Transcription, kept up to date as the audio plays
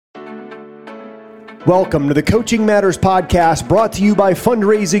Welcome to the Coaching Matters podcast, brought to you by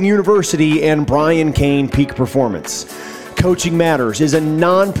Fundraising University and Brian Cain Peak Performance. Coaching Matters is a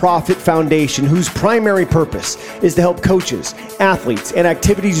nonprofit foundation whose primary purpose is to help coaches, athletes, and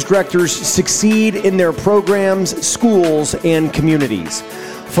activities directors succeed in their programs, schools, and communities.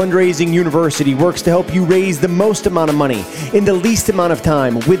 Fundraising University works to help you raise the most amount of money in the least amount of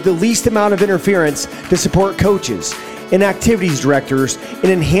time with the least amount of interference to support coaches and activities directors in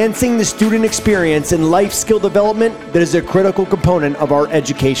enhancing the student experience and life skill development that is a critical component of our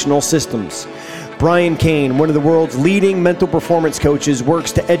educational systems. Brian Cain, one of the world's leading mental performance coaches,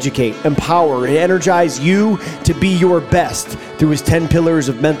 works to educate, empower, and energize you to be your best through his 10 pillars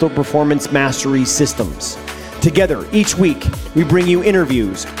of mental performance mastery systems. Together, each week, we bring you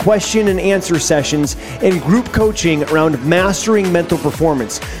interviews, question and answer sessions, and group coaching around mastering mental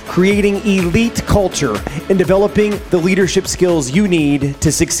performance, creating elite culture, and developing the leadership skills you need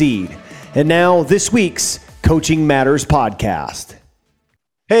to succeed. And now, this week's Coaching Matters podcast.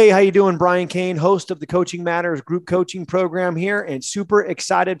 Hey, how you doing? Brian Cain, host of the Coaching Matters group coaching program here, and super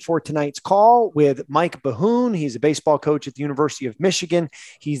excited for tonight's call with Mike Bahun. He's a baseball coach at the University of Michigan.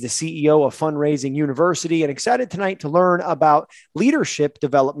 He's the CEO of Fundraising University, and excited tonight to learn about leadership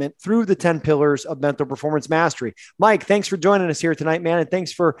development through the 10 pillars of mental performance mastery. Mike, thanks for joining us here tonight, man, and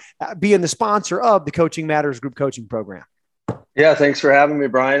thanks for being the sponsor of the Coaching Matters group coaching program. Yeah, thanks for having me,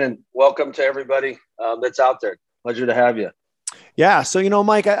 Brian, and welcome to everybody that's out there. Pleasure to have you. Yeah. So,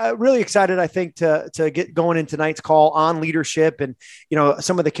 Mike, I'm really excited, I think, to get going in tonight's call on leadership and,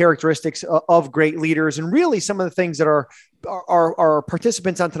 some of the characteristics of great leaders and really some of the things that our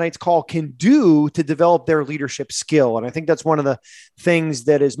participants on tonight's call can do to develop their leadership skill. And I think that's one of the things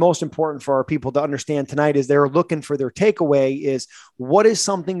that is most important for our people to understand tonight is they're looking for their takeaway is what is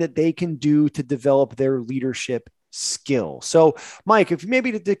something that they can do to develop their leadership skill. So, Mike, if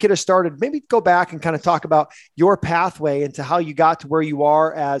maybe to get us started, maybe go back and kind of talk about your pathway into how you got to where you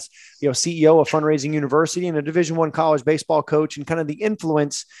are as CEO of Fundraising University and a Division I college baseball coach, and kind of the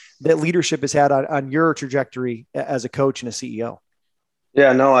influence that leadership has had on your trajectory as a coach and a CEO.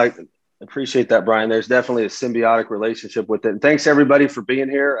 Yeah, no, I appreciate that, Brian. There's definitely a symbiotic relationship with it. And thanks everybody for being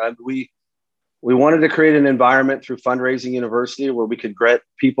here. We wanted to create an environment through Fundraising University where we could get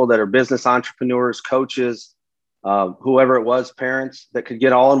people that are business entrepreneurs, coaches, whoever it was, parents, that could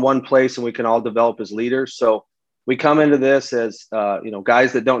get all in one place and we can all develop as leaders. So we come into this as,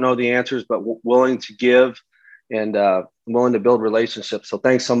 guys that don't know the answers, but willing to give and willing to build relationships. So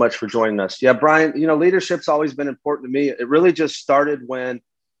thanks so much for joining us. Yeah, Brian, leadership's always been important to me. It really just started when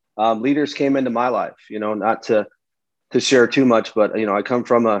leaders came into my life, not to share too much, but, I come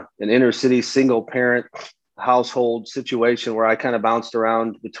from an inner city single parent household situation where I kind of bounced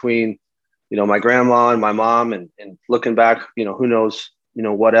around between my grandma and my mom and looking back, who knows,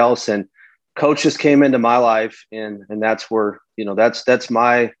 what else. And coaches came into my life and that's where, that's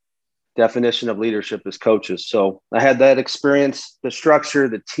my definition of leadership as coaches. So I had that experience, the structure,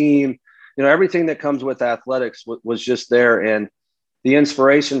 the team, everything that comes with athletics was just there. And the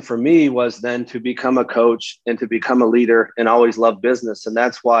inspiration for me was then to become a coach and to become a leader and always love business. And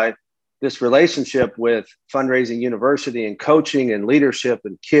that's why this relationship with Fundraising University and coaching and leadership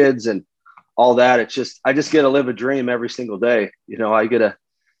and kids and all that, I just get to live a dream every single day. I get to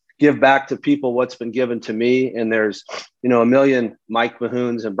give back to people what's been given to me. And there's, a million Mike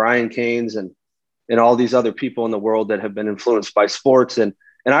Bahuns and Brian Cains and all these other people in the world that have been influenced by sports. And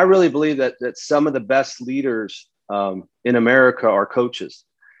I really believe that some of the best leaders in America are coaches.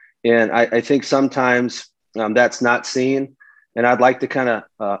 And I think sometimes that's not seen. And I'd like to kind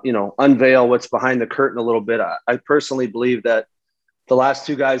of, unveil what's behind the curtain a little bit. I personally believe that the last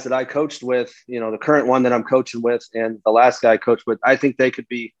two guys that I coached with, the current one that I'm coaching with and the last guy I coached with, I think they could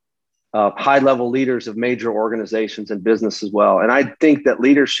be high-level leaders of major organizations and business as well. And I think that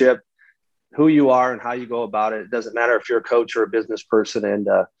leadership, who you are and how you go about it, it doesn't matter if you're a coach or a business person. And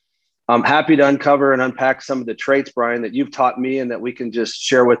I'm happy to uncover and unpack some of the traits, Brian, that you've taught me and that we can just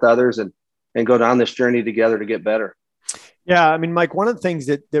share with others and go down this journey together to get better. Yeah. I mean, Mike, one of the things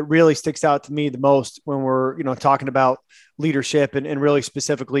that really sticks out to me the most when we're, talking about leadership and really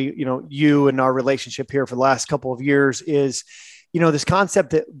specifically, you and our relationship here for the last couple of years is, this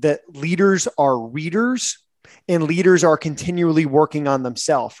concept that leaders are readers and leaders are continually working on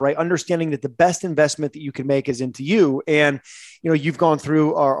themselves, right? Understanding that the best investment that you can make is into you. And, you've gone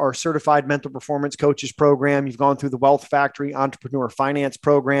through our certified mental performance coaches program. You've gone through the Wealth Factory entrepreneur finance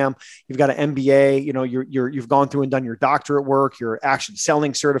program. You've got an MBA, you've gone through and done your doctorate work, you're action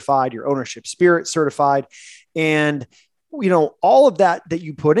selling certified, your ownership spirit certified. And, all of that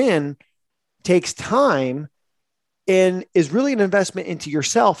you put in takes time. and is really an investment into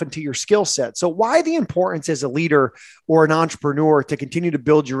yourself and to your skill set. So why the importance as a leader or an entrepreneur to continue to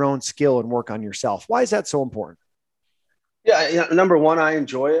build your own skill and work on yourself? Why is that so important? Yeah, number one, I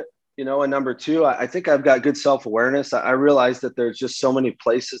enjoy it, and number two, I think I've got good self-awareness. I realize that there's just so many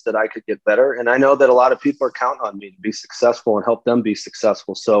places that I could get better. And I know that a lot of people are counting on me to be successful and help them be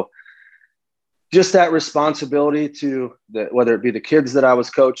successful. So just that responsibility to whether it be the kids that I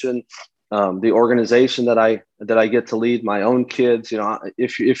was coaching, the organization that I get to lead, my own kids,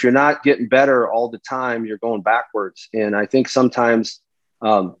 if you're not getting better all the time, you're going backwards. And I think sometimes,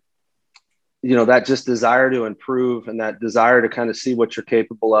 that just desire to improve and that desire to kind of see what you're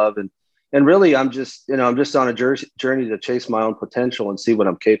capable of. And really, I'm just on a journey to chase my own potential and see what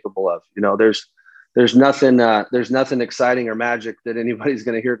I'm capable of. There's nothing exciting or magic that anybody's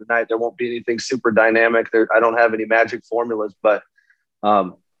going to hear tonight. There won't be anything super dynamic there. I don't have any magic formulas, but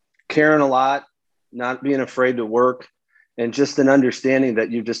caring a lot, not being afraid to work, and just an understanding that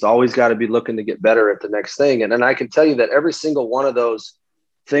you've just always got to be looking to get better at the next thing. And I can tell you that every single one of those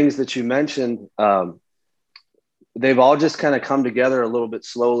things that you mentioned, they've all just kind of come together a little bit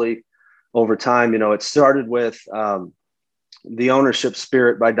slowly over time. It started with The Ownership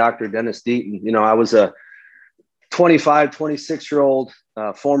Spirit by Dr. Dennis Deaton. I was a 25, 26-year-old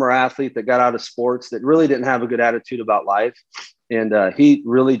former athlete that got out of sports that really didn't have a good attitude about life. And he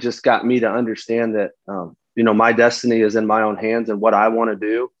really just got me to understand that, my destiny is in my own hands, and what I want to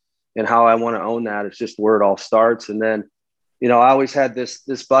do and how I want to own that is just where it all starts. And then, I always had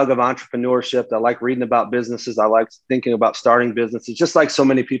this bug of entrepreneurship. I like reading about businesses. I like thinking about starting businesses, just like so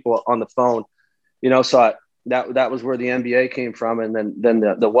many people on the phone, so that was where the MBA came from. And then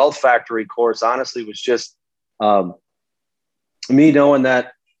the Wealth Factory course, honestly, was just me knowing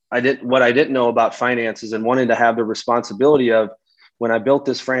that what I didn't know about finances and wanting to have the responsibility of, when I built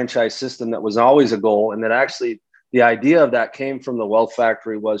this franchise system, that was always a goal. And that actually the idea of that came from the Wealth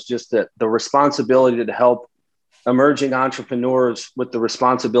Factory, was just that the responsibility to help emerging entrepreneurs with the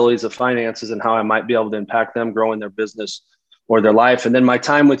responsibilities of finances and how I might be able to impact them growing their business or their life. And then my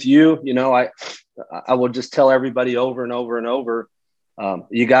time with you, I will just tell everybody over and over and over,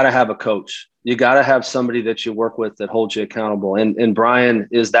 you got to have a coach. You got to have somebody that you work with that holds you accountable. And Brian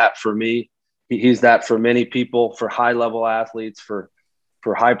is that for me. He's that for many people, for high level athletes, for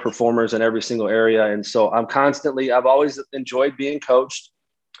high performers in every single area. And so I've always enjoyed being coached.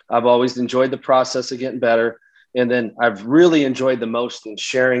 I've always enjoyed the process of getting better. And then I've really enjoyed the most in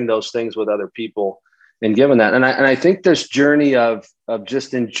sharing those things with other people and giving that. And I think this journey of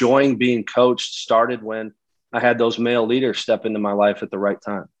just enjoying being coached started when I had those male leaders step into my life at the right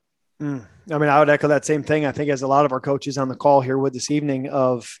time. I mean, I would echo that same thing. I think as a lot of our coaches on the call here with this evening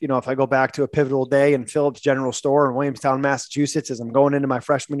of, if I go back to a pivotal day in Phillips General Store in Williamstown, Massachusetts, as I'm going into my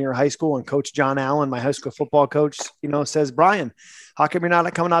freshman year of high school, and Coach John Allen, my high school football coach, says, Brian, how come you're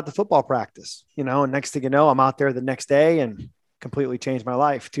not coming out to football practice? And next thing you know, I'm out there the next day and completely changed my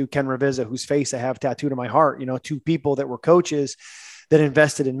life. To Ken Ravizza, whose face I have tattooed on my heart, two people that were coaches that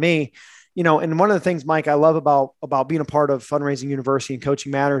invested in me. And one of the things, Mike, I love about being a part of Fundraising University and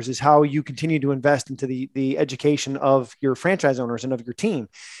Coaching Matters is how you continue to invest into the education of your franchise owners and of your team.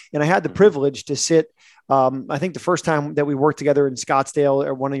 And I had the privilege to sit, I think the first time that we worked together in Scottsdale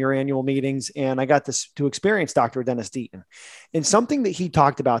at one of your annual meetings, and I got to experience Dr. Dennis Deaton. And something that he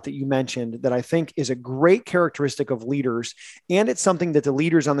talked about that you mentioned that I think is a great characteristic of leaders, and it's something that the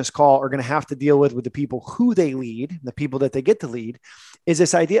leaders on this call are going to have to deal with the people who they lead, the people that they get to lead, is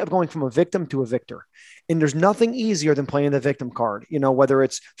this idea of going from a victim to a victor. And there's nothing easier than playing the victim card, whether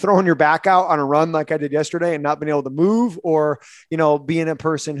it's throwing your back out on a run like I did yesterday and not being able to move, or, being a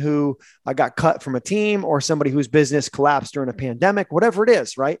person who got cut from a team, or somebody whose business collapsed during a pandemic, whatever it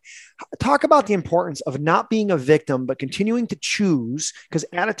is, right? Talk about the importance of not being a victim, but continuing to choose, because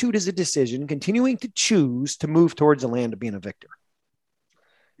attitude is a decision, continuing to choose to move towards the land of being a victor.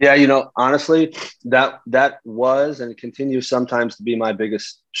 Yeah, honestly, that was and continues sometimes to be my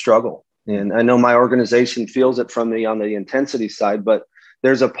biggest struggle. And I know my organization feels it from me on the intensity side, but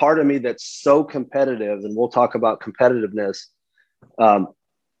there's a part of me that's so competitive, and we'll talk about competitiveness,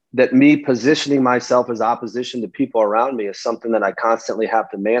 that me positioning myself as opposition to people around me is something that I constantly have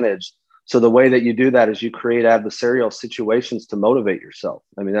to manage. So the way that you do that is you create adversarial situations to motivate yourself.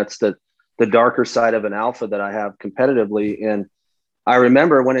 I mean, that's the darker side of an alpha that I have competitively. And I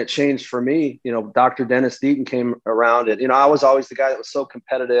remember when it changed for me, Dr. Dennis Deaton came around, and, I was always the guy that was so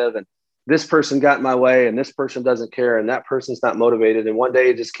competitive, and this person got in my way, and this person doesn't care, and that person's not motivated. And one day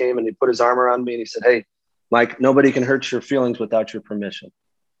he just came and he put his arm around me and he said, "Hey, Mike, nobody can hurt your feelings without your permission."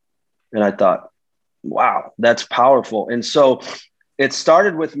 And I thought, wow, that's powerful. And so it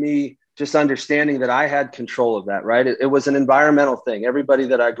started with me just understanding that I had control of that, right? It was an environmental thing. Everybody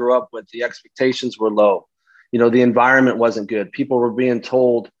that I grew up with, the expectations were low. The environment wasn't good. People were being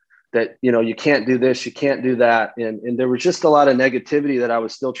told that, you can't do this, you can't do that. And there was just a lot of negativity that I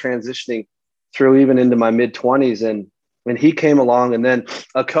was still transitioning through even into my mid 20s. And when he came along, and then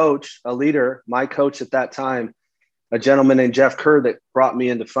a coach, a leader, my coach at that time, a gentleman named Jeff Kerr, that brought me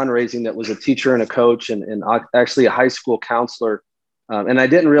into fundraising, that was a teacher and a coach and actually a high school counselor. And I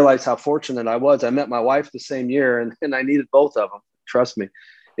didn't realize how fortunate I was. I met my wife the same year, and I needed both of them, trust me.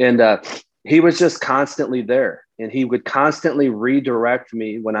 And he was just constantly there, and he would constantly redirect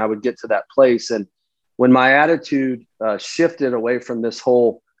me when I would get to that place. And when my attitude shifted away from this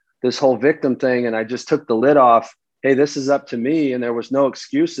whole victim thing, and I just took the lid off, hey, this is up to me, and there was no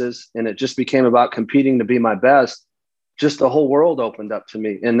excuses, and it just became about competing to be my best, just the whole world opened up to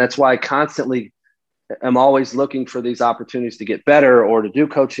me. And that's why I constantly am always looking for these opportunities to get better, or to do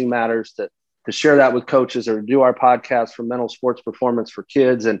Coaching Matters, to share that with coaches, or do our podcast for mental sports performance for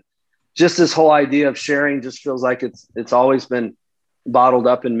kids. And just this whole idea of sharing just feels like it's always been bottled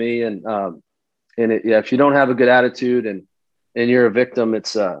up in me. And if you don't have a good attitude and you're a victim,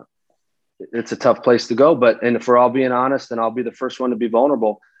 it's a tough place to go. And if we're all being honest, and I'll be the first one to be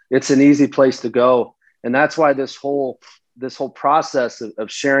vulnerable, it's an easy place to go. And that's why this whole process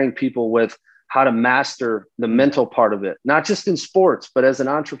of sharing people with how to master the mental part of it, not just in sports, but as an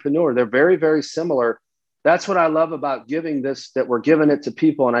entrepreneur, they're very, very similar. That's what I love about giving this, that we're giving it to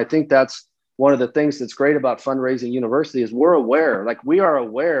people. And I think that's one of the things that's great about Fundraising University is we are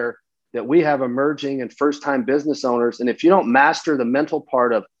aware that we have emerging and first-time business owners. And if you don't master the mental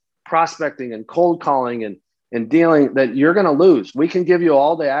part of prospecting and cold calling and dealing, that you're going to lose. We can give you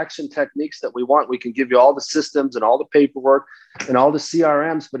all the action techniques that we want. We can give you all the systems and all the paperwork and all the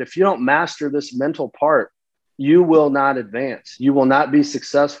CRMs. But if you don't master this mental part, you will not advance. You will not be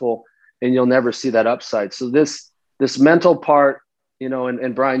successful, and you'll never see that upside. So this mental part,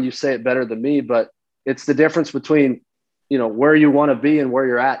 and Brian, you say it better than me, but it's the difference between, where you want to be and where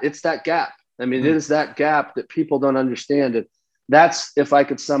you're at. It's that gap. I mean, it is that gap that people don't understand. And that's, if I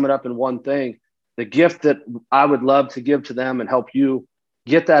could sum it up in one thing, the gift that I would love to give to them and help you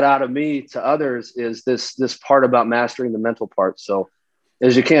get that out of me to others is this part about mastering the mental part. So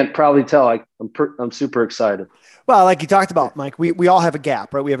as you can't probably tell, I'm super excited. Well, like you talked about, Mike, we all have a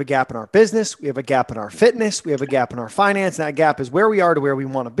gap, right? We have a gap in our business. We have a gap in our fitness. We have a gap in our finance. And that gap is where we are to where we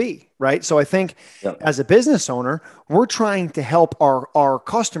want to be, right? So I think as a business owner, we're trying to help our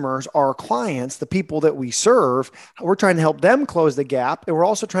customers, our clients, the people that we serve. We're trying to help them close the gap. And we're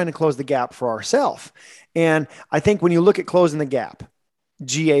also trying to close the gap for ourselves. And I think when you look at closing the gap,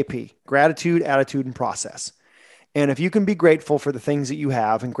 GAP, gratitude, attitude, and process. And if you can be grateful for the things that you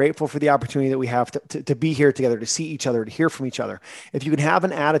have and grateful for the opportunity that we have to be here together, to see each other, to hear from each other, if you can have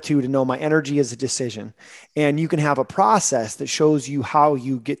an attitude and know my energy is a decision, and you can have a process that shows you how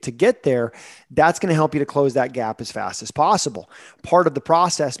you get there, that's going to help you to close that gap as fast as possible. Part of the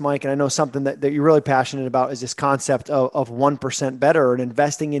process, Mike, and I know something that you're really passionate about, is this concept of 1% better and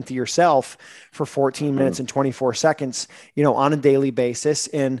investing into yourself for 14 minutes and 24 seconds, on a daily basis.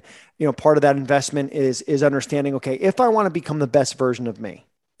 And part of that investment is understanding, okay, if I want to become the best version of me,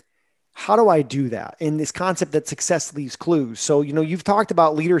 how do I do that? And this concept that success leaves clues. So, you've talked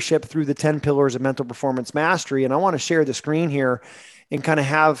about leadership through the 10 pillars of mental performance mastery. And I want to share the screen here and kind of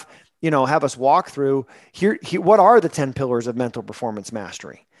have us walk through here, what are the 10 pillars of mental performance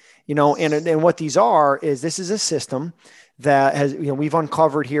mastery? And what these are is, this is a system that has, we've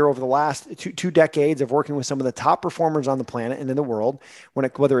uncovered here over the last two decades of working with some of the top performers on the planet and in the world,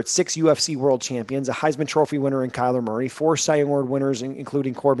 whether it's 6 UFC world champions, a Heisman Trophy winner in Kyler Murray, 4 Cy Young Award winners,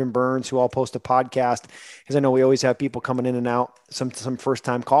 including Corbin Burns, who all post a podcast, because I know we always have people coming in and out, some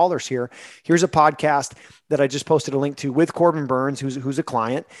first-time callers here. Here's a podcast that I just posted a link to with Corbin Burns, who's a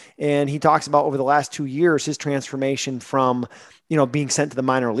client, and he talks about over the last 2 years, his transformation from being sent to the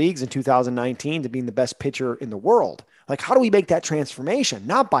minor leagues in 2019 to being the best pitcher in the world. Like, how do we make that transformation?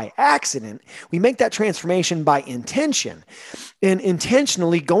 Not by accident. We make that transformation by intention, and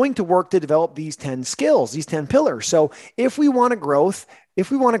intentionally going to work to develop these 10 skills, these 10 pillars. So if we want to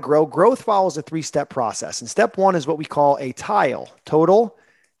grow, growth follows a 3-step process. And step 1 is what we call a TILE, total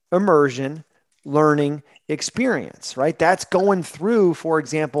immersion learning experience, right? That's going through, for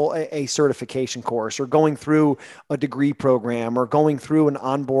example, a certification course, or going through a degree program, or going through an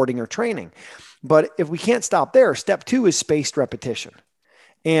onboarding or training. But if we can't stop there, step 2 is spaced repetition.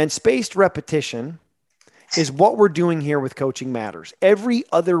 And spaced repetition is what we're doing here with Coaching Matters. Every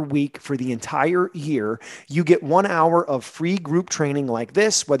other week for the entire year, you get 1 hour of free group training like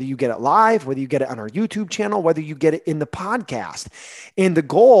this, whether you get it live, whether you get it on our YouTube channel, whether you get it in the podcast. And the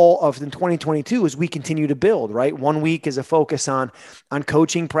goal of in 2022 is we continue to build, right? 1 week is a focus on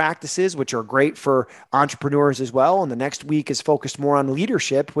coaching practices, which are great for entrepreneurs as well. And the next week is focused more on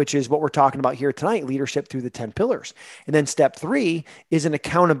leadership, which is what we're talking about here tonight, leadership through the 10 pillars. And then step 3 is an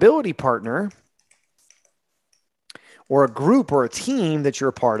accountability partner or a group or a team that you're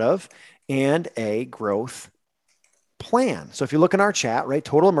a part of and a growth plan. So if you look in our chat, right,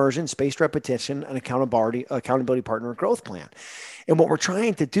 total immersion, spaced repetition, an accountability partner, growth plan. And what we're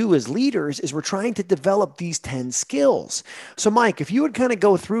trying to do as leaders is we're trying to develop these 10 skills. So Mike, if you would kind of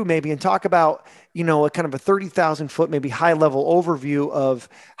go through maybe and talk about, a kind of a 30,000 foot, maybe high level overview of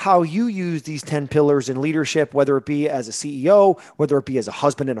how you use these 10 pillars in leadership, whether it be as a CEO, whether it be as a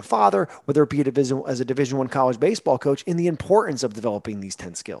husband and a father, whether it be as a Division I college baseball coach, and the importance of developing these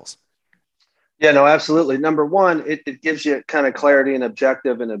 10 skills. Yeah, no, absolutely. Number one, it gives you kind of clarity and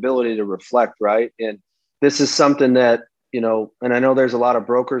objective and ability to reflect, right? And this is something that, and I know there's a lot of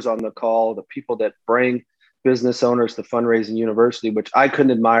brokers on the call, the people that bring business owners to Fundraising University, which I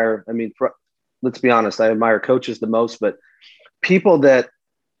couldn't admire. I mean, let's be honest, I admire coaches the most, but people that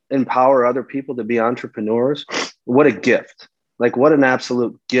empower other people to be entrepreneurs, what a gift. Like what an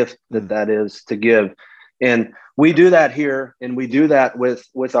absolute gift that is to give. And we do that here, and we do that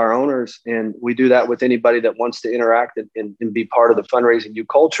with our owners, and we do that with anybody that wants to interact and be part of the Fundraising U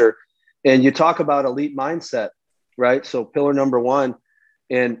culture. And you talk about elite mindset, right? So pillar number 1,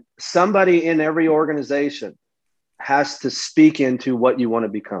 and somebody in every organization has to speak into what you want to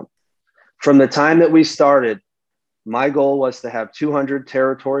become. From the time that we started, my goal was to have 200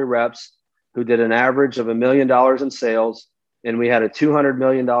 territory reps who did an average of $1 million in sales, and we had a $200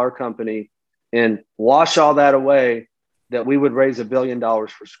 million company, and wash all that away, that we would raise $1 billion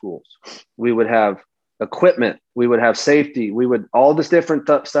for schools. We would have equipment, we would have safety, we would all this different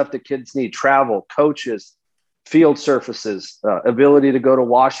stuff that kids need, travel, coaches, field surfaces, ability to go to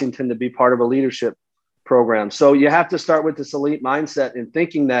Washington to be part of a leadership program. So you have to start with this elite mindset and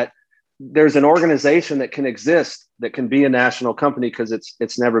thinking that there's an organization that can exist, that can be a national company, because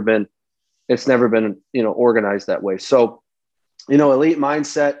it's never been organized that way. So elite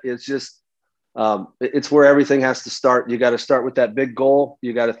mindset is just it's where everything has to start. You got to start with that big goal.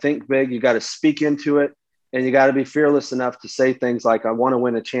 You got to think big. You got to speak into it, and you got to be fearless enough to say things like, I want to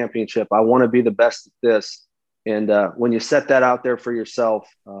win a championship. I want to be the best at this. And when you set that out there for yourself,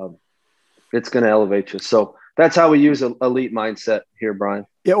 it's going to elevate you. So that's how we use elite mindset here, Brian.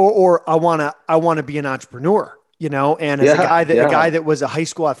 Yeah. Or I want to be an entrepreneur. And as a guy that was a high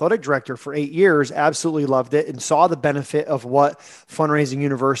school athletic director for 8 years, absolutely loved it and saw the benefit of what Fundraising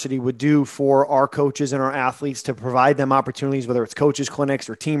University would do for our coaches and our athletes to provide them opportunities, whether it's coaches clinics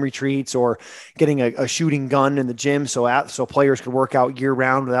or team retreats or getting a shooting gun in the gym. So players could work out year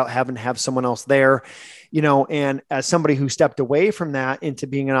round without having to have someone else there, and as somebody who stepped away from that into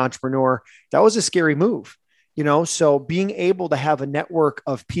being an entrepreneur, that was a scary move. So being able to have a network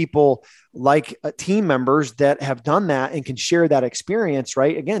of people like team members that have done that and can share that experience,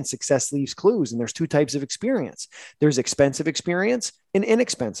 right? Again, success leaves clues. And there's 2 types of experience. There's expensive experience and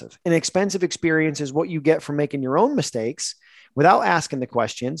inexpensive. And expensive experience is what you get from making your own mistakes without asking the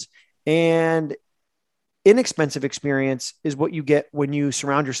questions. And inexpensive experience is what you get when you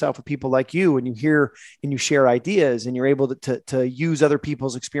surround yourself with people like you, and you hear and you share ideas, and you're able to use other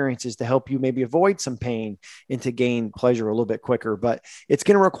people's experiences to help you maybe avoid some pain and to gain pleasure a little bit quicker. But it's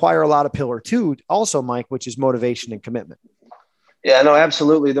going to require a lot of pillar 2 also, Mike, which is motivation and commitment. Yeah, no,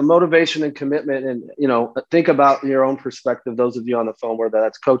 absolutely. The motivation and commitment, and, think about your own perspective, those of you on the phone, whether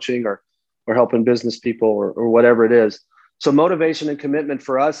that's coaching or helping business people or whatever it is. So motivation and commitment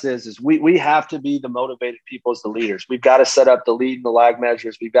for us is we have to be the motivated people as the leaders. We've got to set up the lead and the lag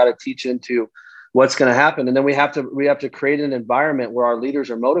measures. We've got to teach into what's going to happen. And then we have to create an environment where our leaders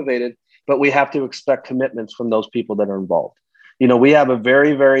are motivated, but we have to expect commitments from those people that are involved. We have a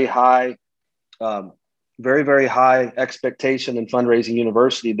very, very high, very, very high expectation in Fundraising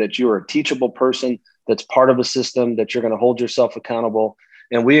University that you are a teachable person that's part of a system, that you're going to hold yourself accountable.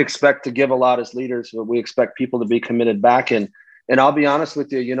 And we expect to give a lot as leaders, but we expect people to be committed back. And I'll be honest with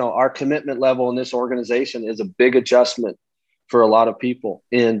you, our commitment level in this organization is a big adjustment for a lot of people.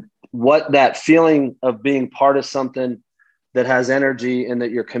 And what that feeling of being part of something that has energy and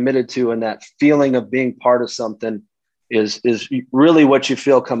that you're committed to, and that feeling of being part of something is really what you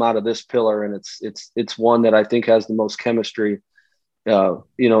feel come out of this pillar. And it's one that I think has the most chemistry, in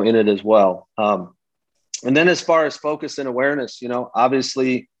it as well. And then as far as focus and awareness,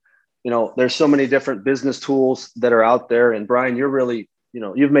 obviously, there's so many different business tools that are out there. And Brian, you're really,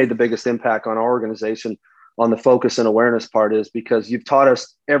 you've made the biggest impact on our organization on the focus and awareness part, is because you've taught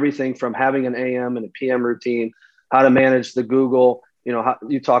us everything from having an AM and a PM routine, how to manage the Google, how,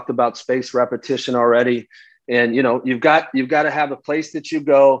 you talked about space repetition already. And, you've got to have a place that you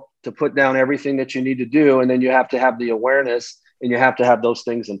go to put down everything that you need to do. And then you have to have the awareness, and you have to have those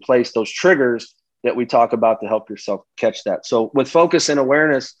things in place, those triggers that we talk about to help yourself catch that. So with focus and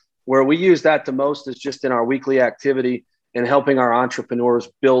awareness, where we use that the most is just in our weekly activity and helping our entrepreneurs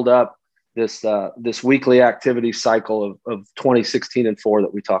build up this weekly activity cycle of 2016 and 4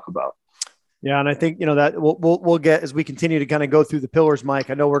 that we talk about. Yeah. And I think, that we'll get, as we continue to kind of go through the pillars, Mike,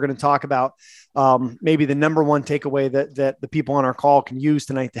 I know we're going to talk about maybe the number one takeaway that the people on our call can use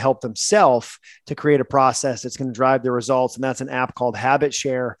tonight to help themselves to create a process that's going to drive their results. And that's an app called Habit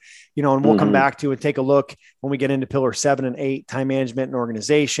Share, and we'll come back to and take a look when we get into pillar 7 and 8, time management and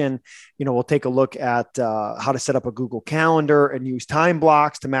organization. We'll take a look at how to set up a Google Calendar and use time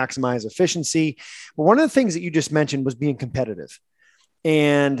blocks to maximize efficiency. But one of the things that you just mentioned was being competitive.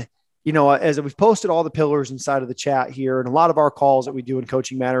 And as we've posted all the pillars inside of the chat here, and a lot of our calls that we do in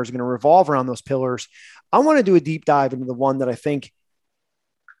Coaching Matters are going to revolve around those pillars. I want to do a deep dive into the one that I think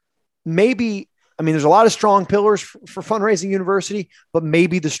there's a lot of strong pillars for Fundraising University, but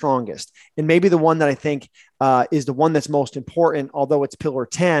maybe the strongest, and maybe the one that I think is the one that's most important, although it's pillar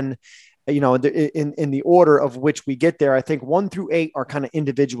 10, in the order of which we get there. I think 1 through 8 are kind of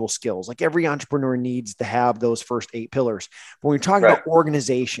individual skills. Like every entrepreneur needs to have those first 8 pillars. But when you're talking about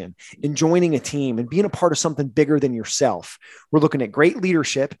organization and joining a team and being a part of something bigger than yourself, we're looking at great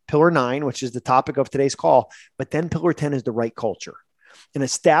leadership, pillar 9, which is the topic of today's call. But then pillar 10 is the right culture. And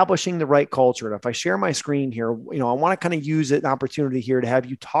establishing the right culture. And if I share my screen here, I want to kind of use an opportunity here to have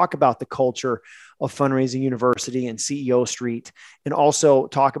you talk about the culture of Fundraising University and CEO Street, and also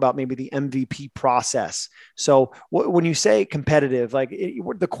talk about maybe the MVP process. So when you say competitive, like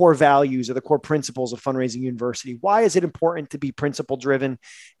what are the core values or the core principles of Fundraising University? Why is it important to be principle driven?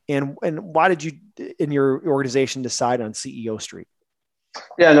 And why did you in your organization decide on CEO Street?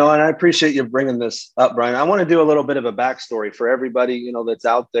 Yeah, no, and I appreciate you bringing this up, Brian. I want to do a little bit of a backstory for everybody, that's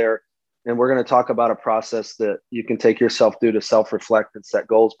out there. And we're going to talk about a process that you can take yourself through to self-reflect and set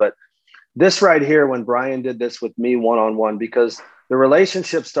goals. But this right here, when Brian did this with me one-on-one, because the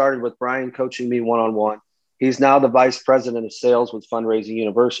relationship started with Brian coaching me one-on-one. He's now the vice president of sales with Fundraising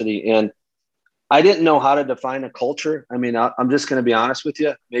University. And I didn't know how to define a culture. I'm just going to be honest with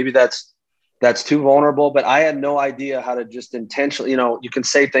you. Maybe that's too vulnerable, but I had no idea how to just intentionally, you can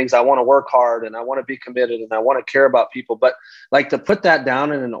say things, I want to work hard and I want to be committed and I want to care about people, but like to put that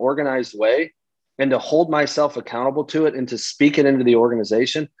down in an organized way and to hold myself accountable to it and to speak it into the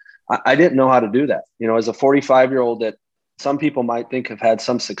organization, I didn't know how to do that. As a 45-year-old that some people might think have had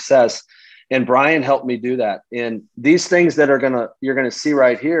some success, and Brian helped me do that. And these things that you're going to see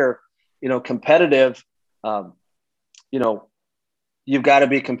right here, competitive, you've got to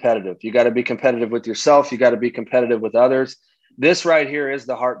be competitive. You got to be competitive with yourself. You got to be competitive with others. This right here is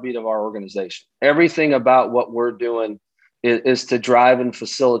the heartbeat of our organization. Everything about what we're doing is to drive and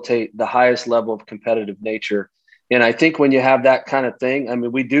facilitate the highest level of competitive nature. And I think when you have that kind of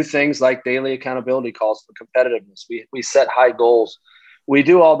thing, we do things like daily accountability calls for competitiveness. We set high goals. We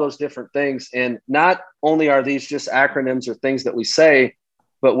do all those different things. And not only are these just acronyms or things that we say,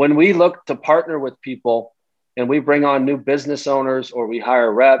 but when we look to partner with people, and we bring on new business owners, or we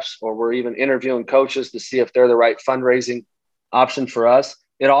hire reps, or we're even interviewing coaches to see if they're the right fundraising option for us,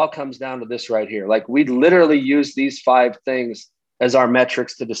 it all comes down to this right here. Like we literally use these 5 things as our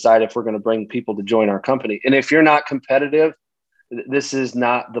metrics to decide if we're going to bring people to join our company. And if you're not competitive, this is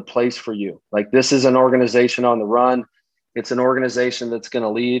not the place for you. Like this is an organization on the run. It's an organization that's going to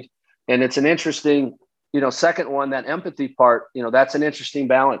lead. And it's an interesting, second one, that empathy part, that's an interesting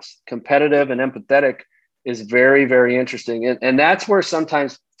balance. Competitive and empathetic is very, very interesting. And that's where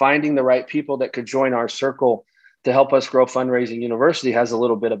sometimes finding the right people that could join our circle to help us grow Fundraising University has a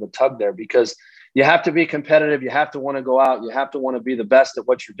little bit of a tug there, because you have to be competitive. You have to want to go out. You have to want to be the best at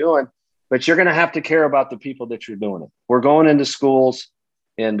what you're doing, but you're going to have to care about the people that you're doing it. We're going into schools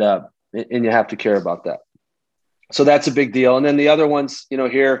and you have to care about that. So that's a big deal. And then the other ones,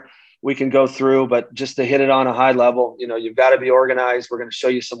 here we can go through, but just to hit it on a high level, you've got to be organized. We're going to show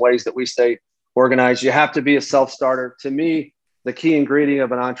you some ways that we stay organized. You have to be a self-starter. To me, the key ingredient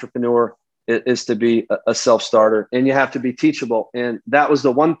of an entrepreneur is to be a self-starter, and you have to be teachable. And that was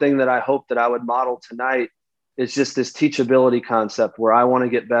the one thing that I hope that I would model tonight, is just this teachability concept where I want to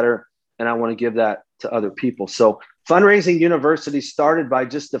get better and I want to give that to other people. So Fundraising University started by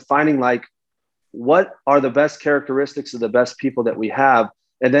just defining like, what are the best characteristics of the best people that we have?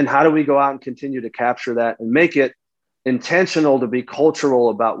 And then how do we go out and continue to capture that and make it intentional to be cultural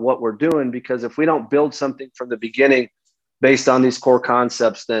about what we're doing? Because if we don't build something from the beginning based on these core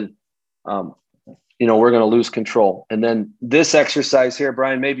concepts, then, we're going to lose control. And then this exercise here,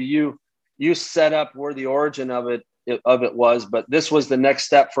 Brian, maybe you set up where the origin of it was, but this was the next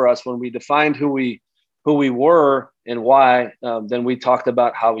step for us when we defined who we were and why. Then we talked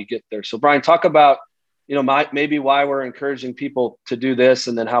about how we get there. So Brian, talk about, maybe why we're encouraging people to do this,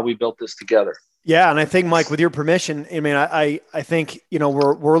 and then how we built this together. Yeah. And I think, Mike, with your permission, I mean, I think,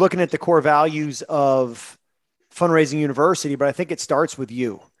 we're looking at the core values of Fundraising University, but I think it starts with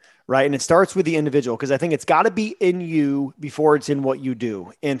you, right? And it starts with the individual, because I think it's got to be in you before it's in what you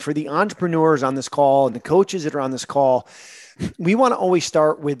do. And for the entrepreneurs on this call and the coaches that are on this call, we want to always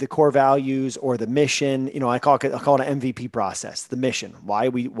start with the core values or the mission. I call it an MVP process, the mission, why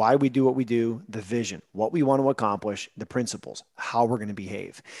we do what we do, the vision, what we want to accomplish, the principles, how we're going to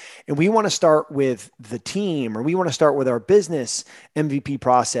behave. And we want to start with the team, or we want to start with our business MVP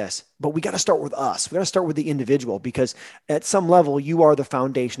process, but we got to start with us. We got to start with the individual, because at some level, you are the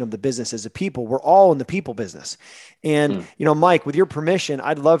foundation of the business as a people. We're all in the people business. And, Mike, with your permission,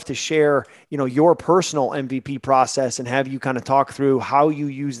 I'd love to share, your personal MVP process and have you kind of talk through how you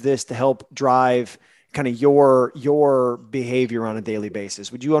use this to help drive kind of your behavior on a daily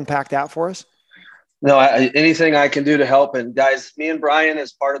basis. Would you unpack that for us? No, anything I can do to help. And guys, me and Brian,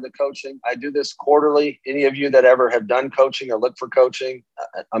 as part of the coaching, I do this quarterly. Any of you that ever have done coaching or look for coaching,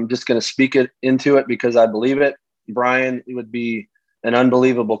 I'm just going to speak into it because I believe it. Brian would be an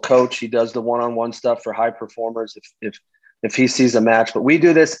unbelievable coach. He does the one-on-one stuff for high performers if he sees a match. But we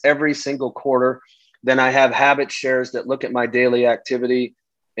do this every single quarter. Then I have habit shares that look at my daily activity,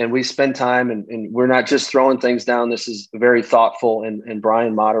 and we spend time, and we're not just throwing things down. This is very thoughtful, and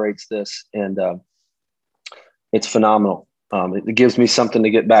Brian moderates this, and it's phenomenal. It gives me something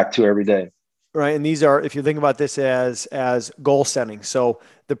to get back to every day. Right. And these are, if you think about this as goal setting. So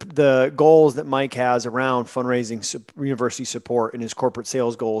the goals that Mike has around fundraising, university support, and his corporate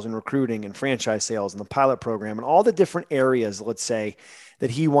sales goals and recruiting and franchise sales and the pilot program and all the different areas, let's say, that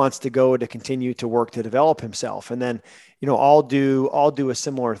he wants to go to continue to work to develop himself. And then, I'll do a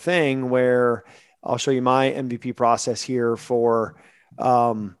similar thing where I'll show you my MVP process here for,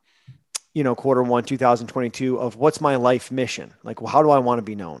 quarter one, 2022 of what's my life mission? Like, well, how do I want to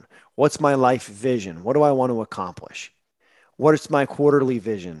be known? What's my life vision? What do I want to accomplish? What is my quarterly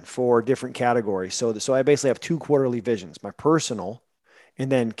vision for different categories? So I basically have 2 quarterly visions, my personal, and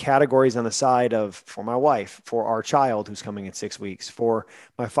then categories on the side of for my wife, for our child who's coming in 6 weeks, for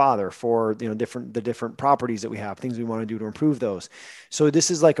my father, for the different properties that we have, things we want to do to improve those. So this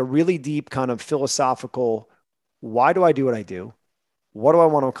is like a really deep kind of philosophical, why do I do what I do? What do I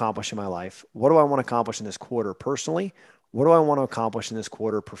want to accomplish in my life? What do I want to accomplish in this quarter personally? What do I want to accomplish in this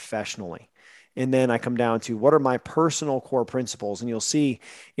quarter professionally? And then I come down to what are my personal core principles? And you'll see,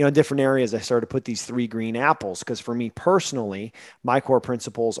 in different areas, I started to put these 3 green apples, because for me personally, my core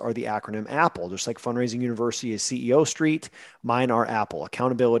principles are the acronym APPLE. Just like Fundraising University is CEO Street, mine are APPLE: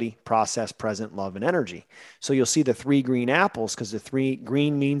 accountability, process, present, love, and energy. So you'll see the 3 green apples, because the 3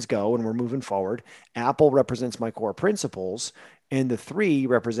 green means go and we're moving forward. Apple represents my core principles, and the 3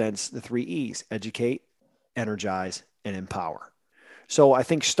 represents the 3 E's: educate, energize, and empower. So I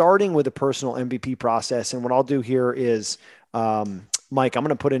think starting with a personal MVP process, and what I'll do here is, Mike, I'm going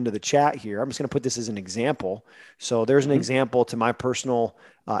to put into the chat here. I'm just going to put this as an example. So there's an example to my personal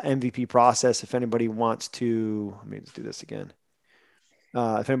MVP process. If anybody wants to, let me just do this again.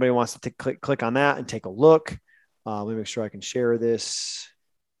 If anybody wants to click on that and take a look, let me make sure I can share this.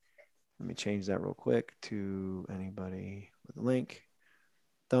 Let me change that real quick to anybody with a link.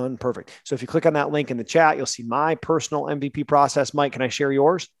 Done. Perfect. So if you click on that link in the chat, you'll see my personal MVP process. Mike, can I share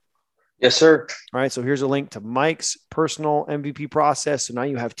yours? Yes, sir. All right. So here's a link to Mike's personal MVP process. So now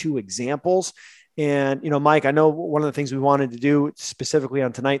you have 2 examples. And, Mike, I know one of the things we wanted to do specifically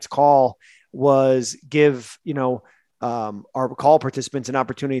on tonight's call was give, our call participants an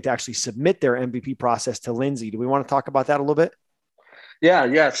opportunity to actually submit their MVP process to Lindsay. Do we want to talk about that a little bit?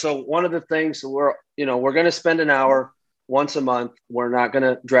 Yeah. So one of the things we're going to spend an hour once a month. We're not going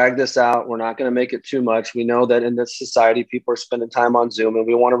to drag this out. We're not going to make it too much. We know that in this society, people are spending time on Zoom, and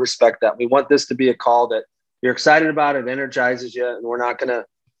we want to respect that. We want this to be a call that you're excited about, it energizes you, and we're not going to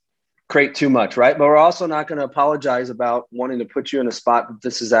create too much, right? But we're also not going to apologize about wanting to put you in a spot that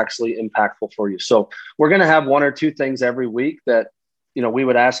this is actually impactful for you. So we're going to have 1 or 2 things every week that, we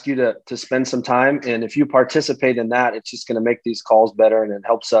would ask you to spend some time. And if you participate in that, it's just going to make these calls better, and it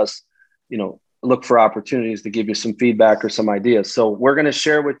helps us, look for opportunities to give you some feedback or some ideas. So we're going to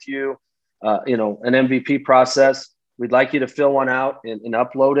share with you, an MVP process. We'd like you to fill one out and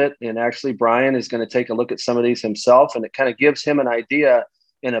upload it. And actually, Brian is going to take a look at some of these himself, and it kind of gives him an idea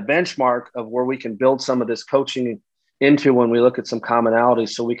and a benchmark of where we can build some of this coaching into when we look at some commonalities,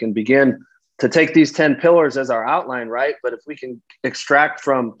 so we can begin to take these 10 pillars as our outline, right? But if we can extract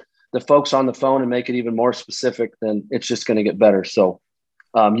from the folks on the phone and make it even more specific, then it's just going to get better. So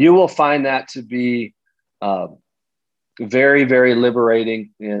you will find that to be very, very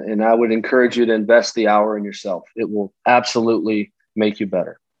liberating. And I would encourage you to invest the hour in yourself. It will absolutely make you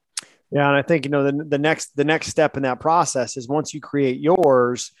better. Yeah. And I think, the next step in that process is once you create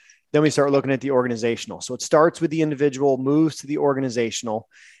yours, then we start looking at the organizational. So it starts with the individual, moves to the organizational,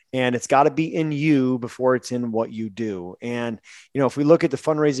 and it's got to be in you before it's in what you do. And, if we look at the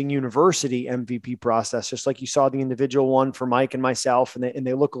Fundraising University MVP process, just like you saw the individual one for Mike and myself, and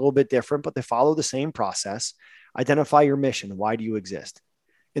they look a little bit different, but they follow the same process. Identify your mission. Why do you exist?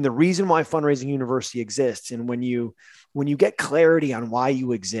 And the reason why Fundraising University exists, and when you get clarity on why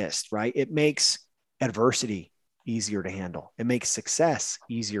you exist, right, it makes adversity easier to handle. It makes success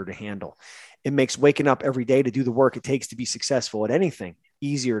easier to handle. It makes waking up every day to do the work it takes to be successful at anything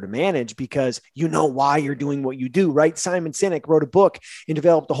easier to manage, because you know why you're doing what you do, right? Simon Sinek wrote a book and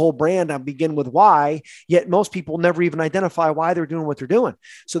developed the whole brand on Begin With Why, yet most people never even identify why they're doing what they're doing.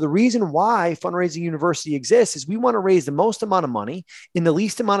 So the reason why Fundraising University exists is we want to raise the most amount of money in the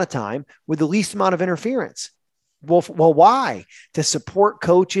least amount of time with the least amount of interference. Well, why? To support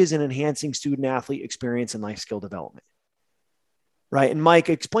coaches in enhancing student athlete experience and life skill development. Right. And Mike,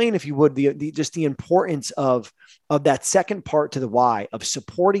 explain, if you would, just the importance of that second part to the why, of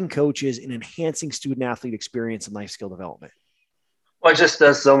supporting coaches in enhancing student athlete experience and life skill development. Well, it just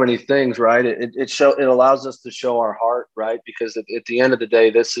does so many things, right? It allows us to show our heart, right? Because at the end of the day,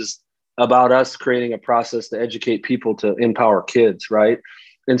 this is about us creating a process to educate people to empower kids, right?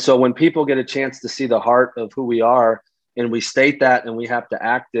 And so when people get a chance to see the heart of who we are, and we state that, and we have to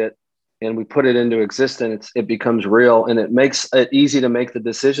act it, and we put it into existence, it becomes real, and it makes it easy to make the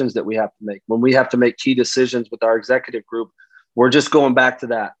decisions that we have to make. When we have to make key decisions with our executive group, we're just going back to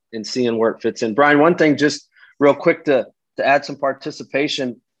that and seeing where it fits in. Brian, one thing just real quick to add some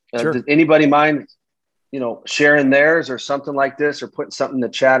participation. Sure. Does anybody mind, sharing theirs or something like this, or putting something in the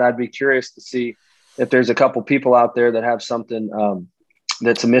chat? I'd be curious to see if there's a couple people out there that have something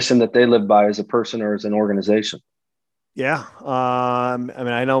that's a mission that they live by as a person or as an organization. Yeah.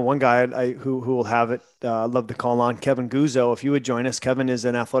 I know one guy who will have it. I'd love to call on Kevin Guzzo. If you would join us. Kevin is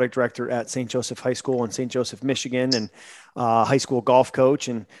an athletic director at St. Joseph High School in St. Joseph, Michigan, and high school golf coach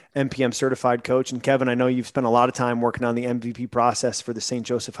and MPM certified coach. And Kevin, I know you've spent a lot of time working on the MVP process for the St.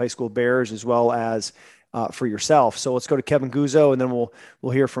 Joseph High School Bears, as well as for yourself. So let's go to Kevin Guzzo, and then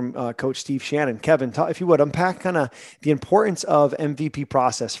we'll hear from Coach Steve Shannon. Kevin, if you would, unpack kind of the importance of MVP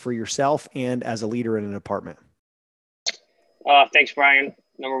process for yourself and as a leader in a department. Thanks, Brian.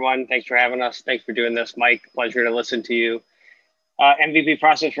 Number one, thanks for having us. Thanks for doing this, Mike. Pleasure to listen to you. MVP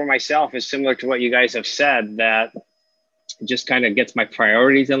process for myself is similar to what you guys have said, that just kind of gets my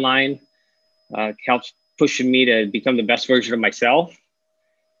priorities in line, helps pushing me to become the best version of myself,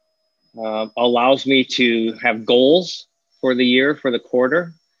 allows me to have goals for the year, for the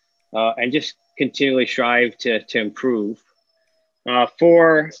quarter, and just continually strive to improve.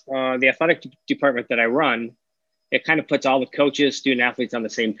 For the athletic department that I run, it kind of puts all the coaches, student athletes on the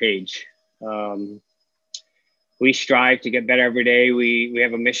same page. We strive to get better every day. We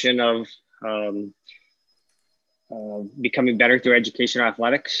have a mission of becoming better through education or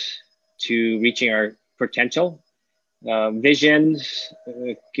athletics, to reaching our potential, visions,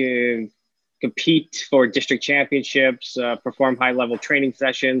 compete for district championships, perform high-level training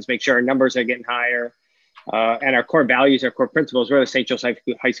sessions, make sure our numbers are getting higher. And our core values, our core principles, we're the St. Joseph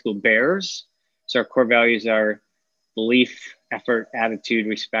High School Bears. So our core values are belief, effort, attitude,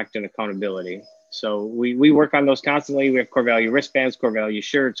 respect, and accountability. So we work on those constantly. We have core value wristbands, core value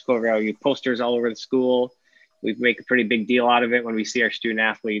shirts, core value posters all over the school. We make a pretty big deal out of it when we see our student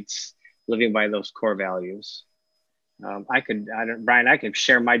athletes living by those core values. Brian, I could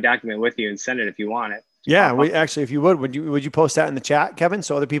share my document with you and send it if you want it. Yeah, if you would you post that in the chat, Kevin,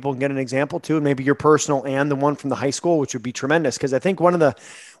 so other people can get an example too, and maybe your personal and the one from the high school, which would be tremendous. Because I think one of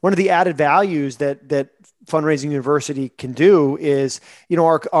the added values that Fundraising University can do is,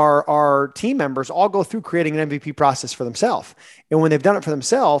 our team members all go through creating an MVP process for themselves, and when they've done it for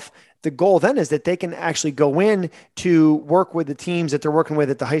themselves, the goal then is that they can actually go in to work with the teams that they're working with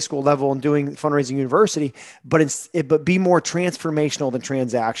at the high school level and doing Fundraising University, but be more transformational than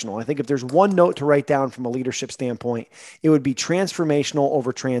transactional. I think if there's one note to write down from a leadership standpoint, it would be transformational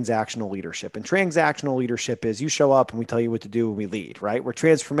over transactional leadership. And transactional leadership is you show up and we tell you what to do and we lead, right? Where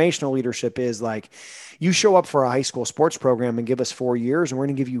transformational leadership is like, you show up for a high school sports program and give us 4 years, and we're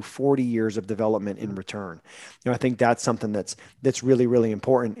going to give you 40 years of development in return. I think that's something that's really, really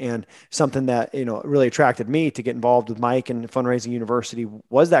important, and something that, really attracted me to get involved with Mike and Fundraising University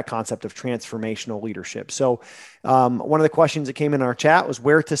was that concept of transformational leadership. So one of the questions that came in our chat was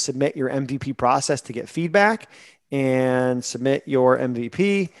where to submit your MVP process to get feedback and submit your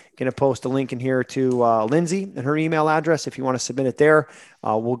MVP. Going to post a link in here to Lindsay and her email address. If you want to submit it there,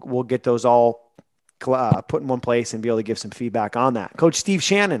 we'll get those all put in one place and be able to give some feedback on that. Coach Steve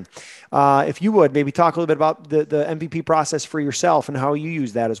Shannon, if you would maybe talk a little bit about the MVP process for yourself and how you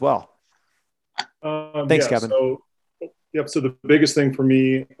use that as well. Thanks, Kevin. So the biggest thing for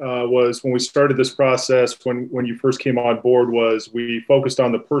me was when we started this process, when you first came on board, was we focused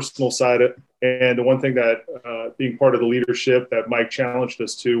on the personal side. And the one thing that being part of the leadership that Mike challenged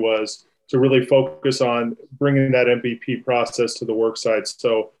us to was to really focus on bringing that MVP process to the work side.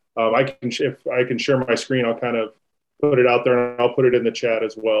 So if I can share my screen, I'll kind of put it out there and I'll put it in the chat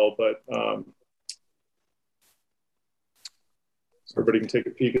as well. But so everybody can take a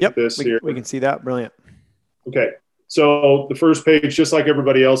peek at this here. We can see that. Brilliant. Okay. So the first page, just like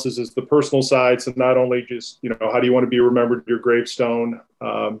everybody else's, is the personal side. So not only just, how do you want to be remembered, your gravestone,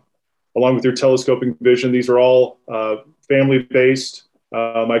 along with your telescoping vision. These are all family-based.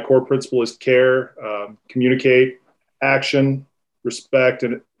 My core principle is care, communicate, action, respect,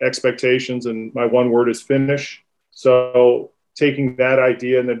 and expectations. And my one word is finish. So taking that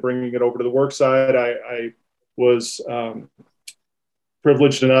idea and then bringing it over to the work side, I was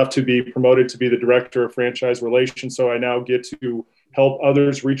privileged enough to be promoted to be the director of franchise relations. So I now get to help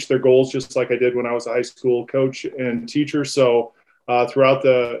others reach their goals, just like I did when I was a high school coach and teacher. So throughout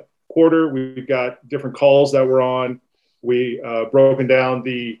the quarter, we've got different calls that we're on. We broken down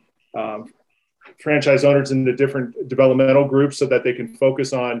the franchise owners into different developmental groups so that they can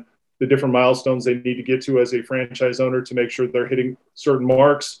focus on the different milestones they need to get to as a franchise owner to make sure they're hitting certain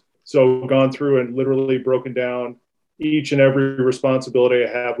marks. So gone through and literally broken down each and every responsibility I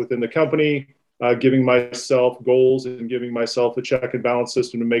have within the company, giving myself goals and giving myself a check and balance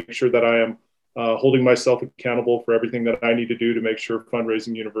system to make sure that I am holding myself accountable for everything that I need to do to make sure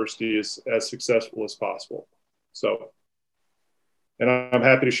Fundraising University is as successful as possible. So, and I'm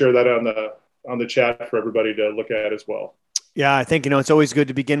happy to share that on the chat for everybody to look at as well. Yeah, I think, it's always good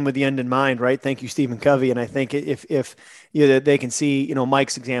to begin with the end in mind, right? Thank you, Stephen Covey. And I think if they can see,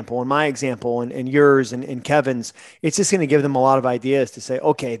 Mike's example and my example and yours and Kevin's, it's just going to give them a lot of ideas to say,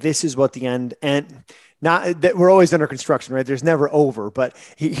 okay, this is what the end, and not that we're always under construction, right? There's never over, but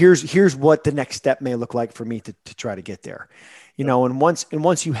here's what the next step may look like for me to try to get there, and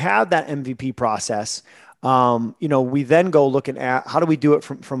once you have that MVP process, we then go looking at how do we do it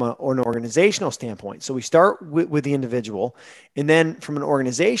from an organizational standpoint. So we start with the individual, and then from an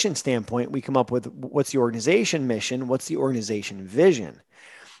organization standpoint, we come up with what's the organization mission, what's the organization vision.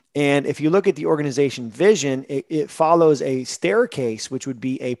 And if you look at the organization vision, it follows a staircase, which would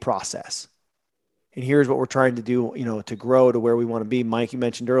be a process. And here's what we're trying to do, to grow to where we want to be. Mike, you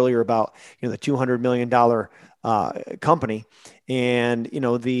mentioned earlier about, the $200 million company and,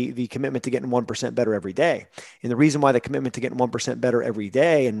 the commitment to getting 1% better every day. And the reason why the commitment to getting 1% better every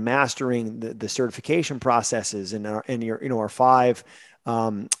day and mastering the certification processes and our 5,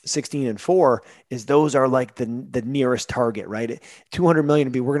 16 and 4 is those are like the nearest target, right? 200 million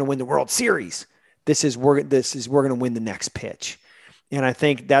to be, we're going to win the World Series. We're going to win the next pitch. And I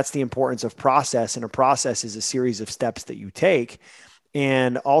think that's the importance of process. And a process is a series of steps that you take.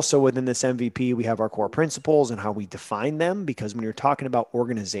 And also within this MVP, we have our core principles and how we define them, because when you're talking about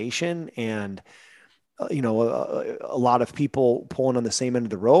organization and, a lot of people pulling on the same end of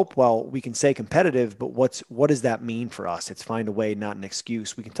the rope, well, we can say competitive, but what does that mean for us? It's find a way, not an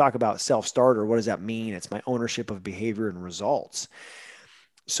excuse. We can talk about self-starter. What does that mean? It's my ownership of behavior and results.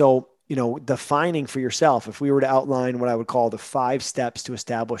 So, defining for yourself, if we were to outline what I would call the 5 steps to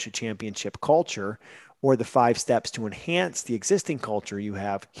establish a championship culture, or the 5 steps to enhance the existing culture you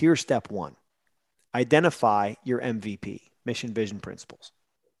have, here's step 1. Identify your MVP, mission, vision, principles.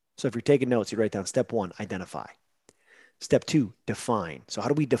 So if you're taking notes, you write down step 1, identify. Step 2, define. So how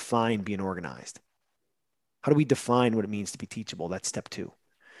do we define being organized? How do we define what it means to be teachable? That's step 2.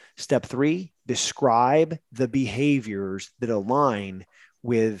 Step 3, describe the behaviors that align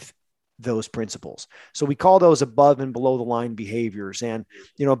with those principles. So we call those above and below the line behaviors. And,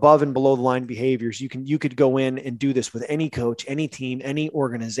 above and below the line behaviors, you could go in and do this with any coach, any team, any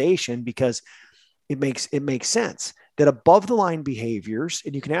organization, because it makes sense that above the line behaviors,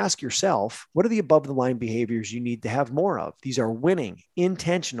 and you can ask yourself, what are the above the line behaviors you need to have more of? These are winning,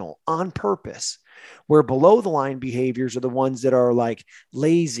 intentional, on purpose. Where below the line behaviors are the ones that are like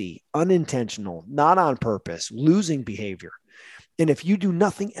lazy, unintentional, not on purpose, losing behavior. And if you do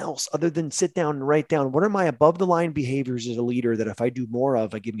nothing else other than sit down and write down, what are my above the line behaviors as a leader that if I do more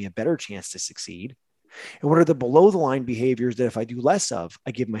of, I give me a better chance to succeed? And what are the below the line behaviors that if I do less of,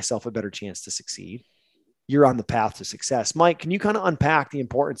 I give myself a better chance to succeed? You're on the path to success. Mike, can you kind of unpack the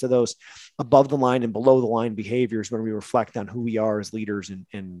importance of those above the line and below the line behaviors when we reflect on who we are as leaders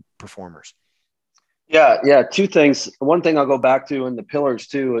and performers? Yeah. Two things. One thing I'll go back to in the pillars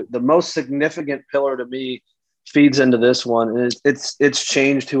too. The most significant pillar to me feeds into this one. And it's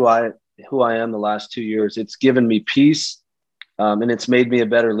changed who I am the last 2 years. It's given me peace, and it's made me a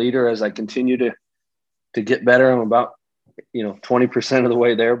better leader as I continue to get better. I'm about 20% of the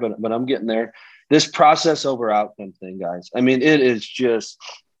way there, but I'm getting there. This process over outcome thing, guys. I mean, it is just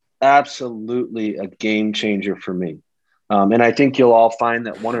absolutely a game changer for me. And I think you'll all find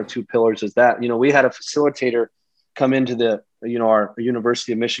that one or two pillars is that, we had a facilitator come into our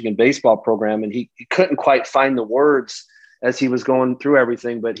University of Michigan baseball program, and he couldn't quite find the words as he was going through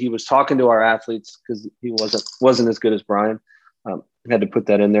everything, but he was talking to our athletes because he wasn't as good as Brian. Had to put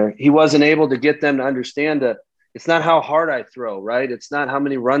that in there. He wasn't able to get them to understand that it's not how hard I throw, right? It's not how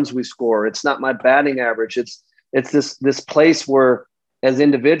many runs we score. It's not my batting average. It's this place where, as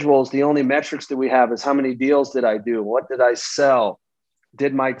individuals, the only metrics that we have is how many deals did I do? What did I sell?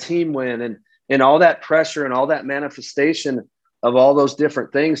 Did my team win? And all that pressure and all that manifestation of all those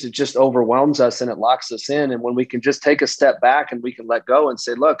different things, it just overwhelms us and it locks us in. And when we can just take a step back and we can let go and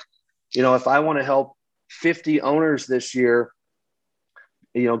say, look, if I want to help 50 owners this year,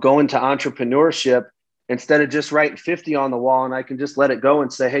 go into entrepreneurship, instead of just writing 50 on the wall, and I can just let it go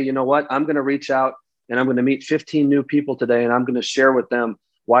and say, hey, you know what? I'm going to reach out and I'm going to meet 15 new people today, and I'm going to share with them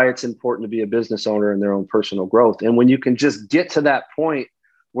why it's important to be a business owner and their own personal growth. And when you can just get to that point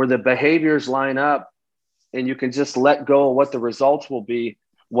where the behaviors line up and you can just let go of what the results will be,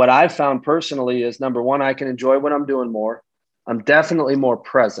 what I've found personally is, number one, I can enjoy what I'm doing more. I'm definitely more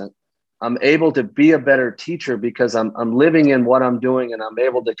present. I'm able to be a better teacher because I'm living in what I'm doing, and I'm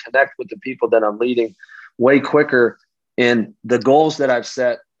able to connect with the people that I'm leading way quicker. And the goals that I've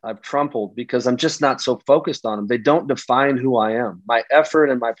set, I've trampled because I'm just not so focused on them. They don't define who I am. My effort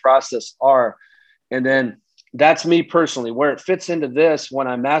and my process are. And then that's me personally. Where it fits into this, when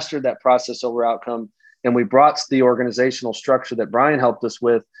I mastered that process over outcome and we brought the organizational structure that Brian helped us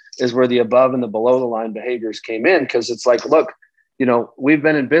with, is where the above and the below the line behaviors came in. Because it's like, look, we've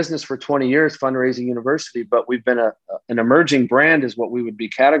been in business for 20 years, Fundraising University, but we've been an emerging brand is what we would be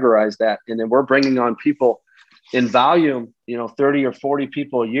categorized at. And then we're bringing on people in volume, 30 or 40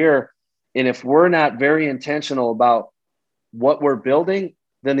 people a year. And if we're not very intentional about what we're building,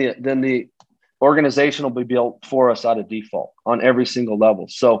 then the organization will be built for us out of default on every single level.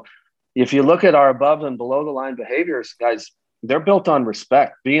 So if you look at our above and below the line behaviors, guys, they're built on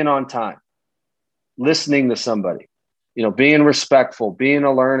respect, being on time, listening to somebody, being respectful, being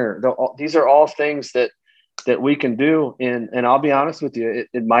a learner. These are all things that we can do. And I'll be honest with you,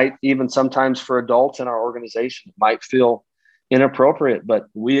 it might even sometimes for adults in our organization, it might feel inappropriate, but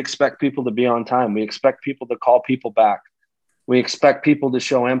we expect people to be on time. We expect people to call people back. We expect people to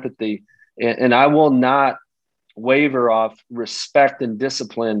show empathy. And I will not waver off respect and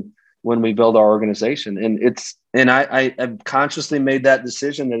discipline when we build our organization. And I have consciously made that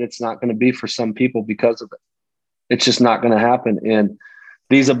decision that it's not going to be for some people because of it. It's just not going to happen. And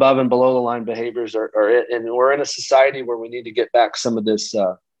these above and below the line behaviors are it. And we're in a society where we need to get back some of this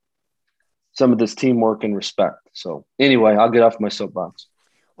teamwork and respect. So anyway, I'll get off my soapbox.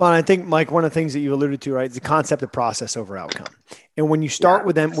 Well, and I think, Mike, one of the things that you alluded to, right, is the concept of process over outcome. And when you start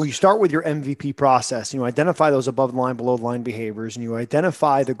with them, when you start with your MVP process, you identify those above the line, below the line behaviors, and you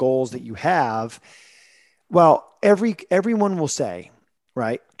identify the goals that you have. Well, everyone will say,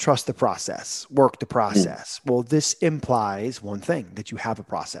 right, trust the process, work the process. Well, this implies one thing, that you have a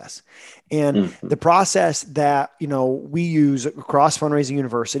process. And the process that, we use across Fundraising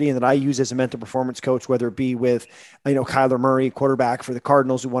University and that I use as a mental performance coach, whether it be with, Kyler Murray, quarterback for the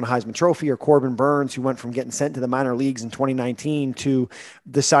Cardinals who won a Heisman Trophy, or Corbin Burns, who went from getting sent to the minor leagues in 2019 to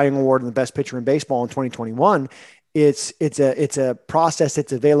the Cy Young Award and the best pitcher in baseball in 2021. It's a process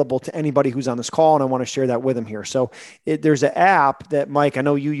that's available to anybody who's on this call, and I want to share that with them here. So there's an app that, Mike, I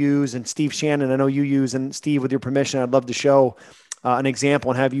know you use, and Steve Shannon, I know you use, and Steve, with your permission, I'd love to show an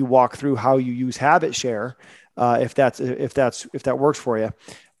example and have you walk through how you use habit share, if that works for you.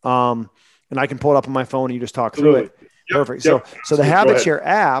 And I can pull it up on my phone and you just talk through it. Yep, Perfect. yep. So the Habit Share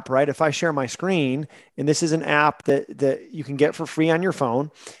app, right? If I share my screen, and this is an app that you can get for free on your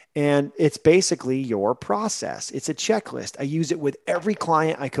phone, and it's basically your process. It's a checklist. I use it with every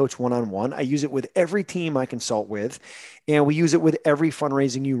client I coach one-on-one. I use it with every team I consult with, and we use it with every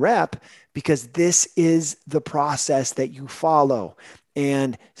Fundraising U rep, because this is the process that you follow.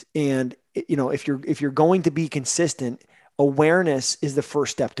 And if you're going to be consistent, awareness is the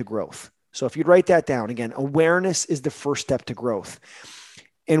first step to growth. So if you'd write that down again, awareness is the first step to growth.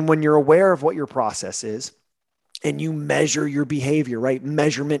 And when you're aware of what your process is and you measure your behavior, right?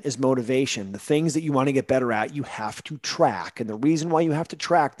 Measurement is motivation. The things that you want to get better at, you have to track. And the reason why you have to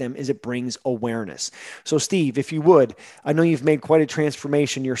track them is it brings awareness. So Steve, if you would, I know you've made quite a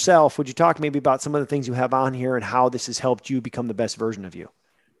transformation yourself. Would you talk maybe about some of the things you have on here and how this has helped you become the best version of you?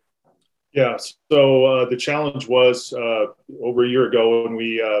 Yeah. So the challenge was over a year ago when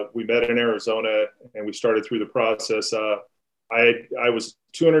we met in Arizona and we started through the process. I was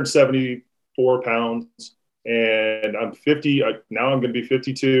 274 pounds and I'm 50. Now I'm going to be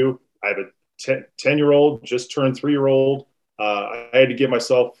 52. I have a 10-year-old, just turned 3-year-old. I had to get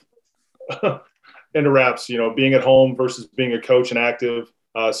myself into wraps, being at home versus being a coach and active.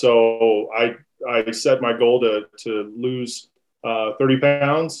 So I set my goal to lose 30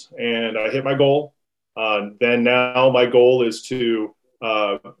 pounds, and I hit my goal. Then now my goal is to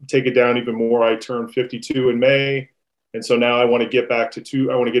take it down even more. I turned 52 in May, and so now I want to get back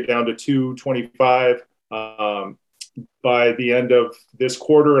to I want to get down to 225 by the end of this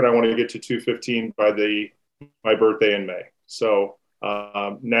quarter, and I want to get to 215 by my birthday in May. So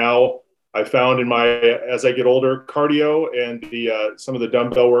now I found as I get older, cardio and some of the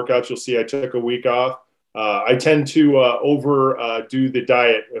dumbbell workouts, you'll see I took a week off. I tend to overdo the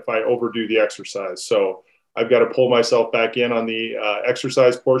diet if I overdo the exercise. So I've got to pull myself back in on the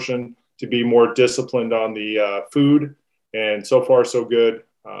exercise portion to be more disciplined on the food. And so far, so good.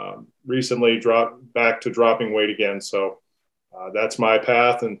 Recently dropped back to dropping weight again. So that's my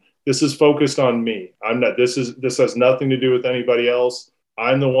path. And this is focused on me. This has nothing to do with anybody else.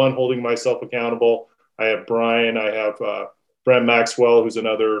 I'm the one holding myself accountable. I have Brian. I have Brent Maxwell, who's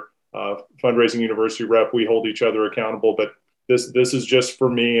another Fundraising University rep. We hold each other accountable, but this is just for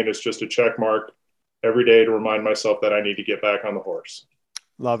me, and it's just a check mark every day to remind myself that I need to get back on the horse.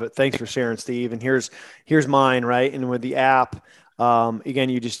 Love it. Thanks for sharing, Steve. And here's mine, right? And with the app, again,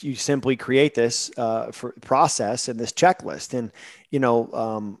 you simply create this for process and this checklist. And,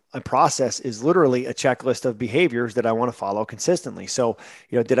 a process is literally a checklist of behaviors that I want to follow consistently. So,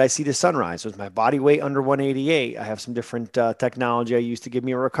 did I see the sunrise? Was my body weight under 188? I have some different technology I use to give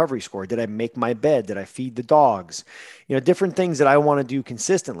me a recovery score. Did I make my bed? Did I feed the dogs? Different things that I want to do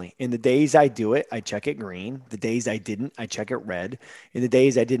consistently. In the days I do it, I check it green. The days I didn't, I check it red. In the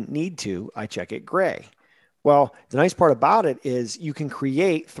days I didn't need to, I check it gray. Well, the nice part about it is you can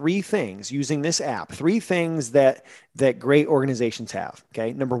create 3 things using this app, 3 things that great organizations have.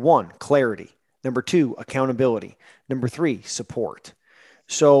 Okay. Number 1, clarity. Number 2, accountability. Number 3, support.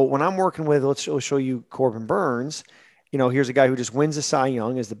 So when I'm working with, let's show you Corbin Burns. Here's a guy who just wins the Cy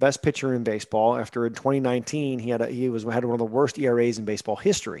Young, is the best pitcher in baseball. After in 2019, he had one of the worst ERAs in baseball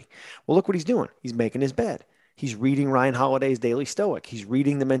history. Well, look what he's doing. He's making his bed. He's reading Ryan Holiday's Daily Stoic. He's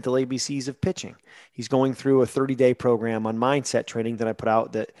reading the mental ABCs of pitching. He's going through a 30-day program on mindset training that I put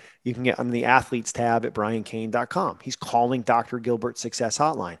out that you can get on the athletes tab at briankane.com. He's calling Dr. Gilbert's Success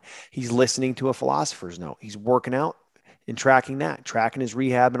Hotline. He's listening to a philosopher's note. He's working out and tracking his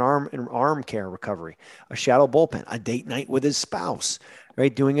rehab and arm care recovery, a shadow bullpen, a date night with his spouse,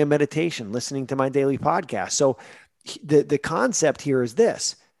 right? Doing a meditation, listening to my daily podcast. So the concept here is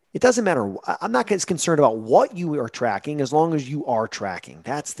this. It doesn't matter. I'm not as concerned about what you are tracking as long as you are tracking.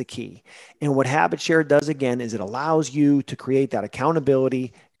 That's the key. And what Habit Share does, again, is it allows you to create that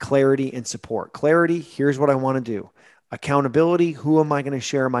accountability, clarity, and support. Clarity, here's what I want to do. Accountability, who am I going to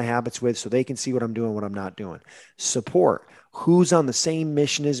share my habits with so they can see what I'm doing, what I'm not doing. Support, who's on the same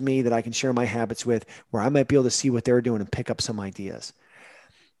mission as me that I can share my habits with, where I might be able to see what they're doing and pick up some ideas.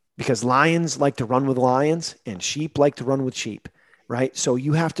 Because lions like to run with lions and sheep like to run with sheep. Right? So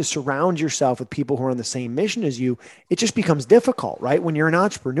you have to surround yourself with people who are on the same mission as you. It just becomes difficult, right? When you're an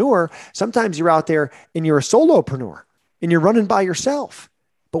entrepreneur, sometimes you're out there and you're a solopreneur and you're running by yourself.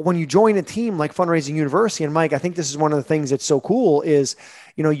 But when you join a team like Fundraising University, and Mike, I think this is one of the things that's so cool is,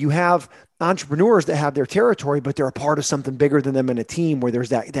 you have entrepreneurs that have their territory, but they're a part of something bigger than them in a team where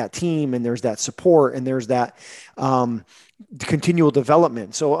there's that team and there's that support and there's that continual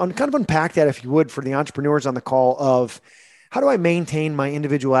development. So kind of unpack that, if you would, for the entrepreneurs on the call of, how do I maintain my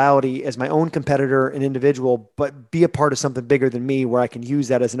individuality as my own competitor and individual, but be a part of something bigger than me where I can use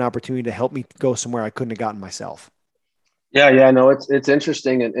that as an opportunity to help me go somewhere I couldn't have gotten myself? Yeah, no, it's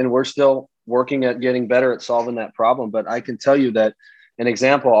interesting, and we're still working at getting better at solving that problem. But I can tell you that an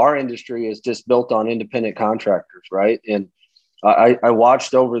example, our industry is just built on independent contractors, right? And I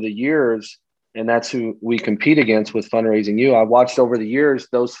watched over the years, and that's who we compete against with Fundraising U. I watched over the years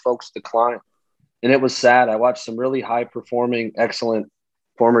those folks decline, and it was sad. I watched some really high performing, excellent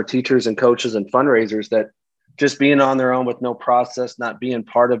former teachers and coaches and fundraisers that just being on their own with no process, not being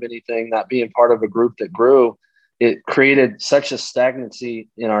part of anything, not being part of a group that grew, it created such a stagnancy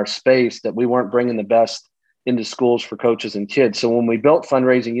in our space that we weren't bringing the best into schools for coaches and kids. So when we built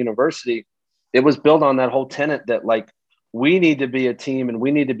Fundraising University, it was built on that whole tenet that like, we need to be a team and we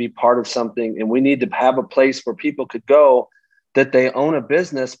need to be part of something, and we need to have a place where people could go that they own a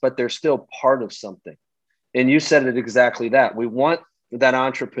business, but they're still part of something. And you said it exactly that. We want that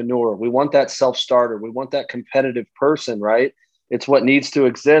entrepreneur. We want that self-starter. We want that competitive person, right? It's what needs to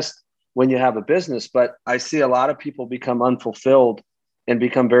exist when you have a business. But I see a lot of people become unfulfilled and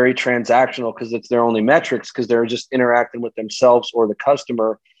become very transactional because it's their only metrics, because they're just interacting with themselves or the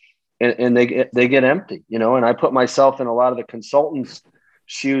customer, and they get empty, and I put myself in a lot of the consultants'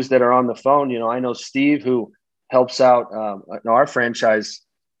 shoes that are on the phone. I know Steve, who helps out our franchise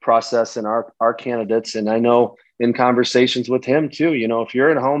process and our candidates. And I know in conversations with him too, if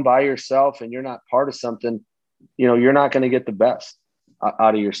you're at home by yourself and you're not part of something, you're not going to get the best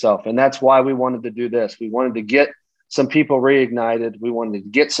out of yourself. And that's why we wanted to do this. We wanted to get some people reignited. We wanted to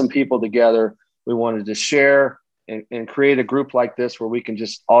get some people together. We wanted to share and create a group like this where we can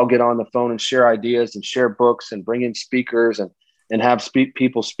just all get on the phone and share ideas and share books and bring in speakers and have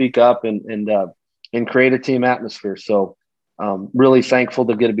people speak up and create a team atmosphere. So really thankful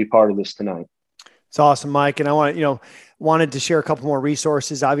to get to be part of this tonight. It's awesome, Mike. And I wanted to share a couple more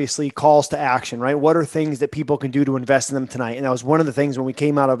resources, obviously calls to action, right? What are things that people can do to invest in them tonight? And that was one of the things when we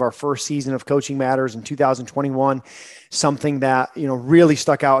came out of our first season of Coaching Matters in 2021, something that, really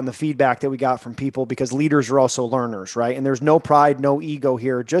stuck out in the feedback that we got from people, because leaders are also learners, right? And there's no pride, no ego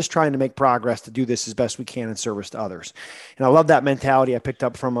here, just trying to make progress to do this as best we can in service to others. And I love that mentality I picked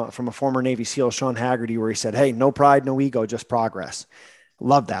up from a former Navy SEAL, Sean Haggerty, where he said, hey, no pride, no ego, just progress.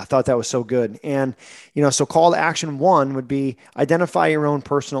 Love that. I thought that was so good. And, so call to action 1 would be identify your own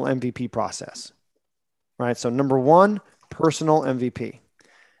personal MVP process, right? So number 1, personal MVP.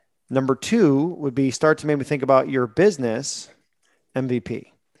 Number 2 would be start to maybe think about your business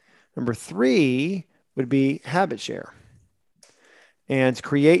MVP. Number 3 would be habit share, and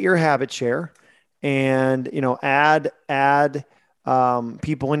create your habit share and, add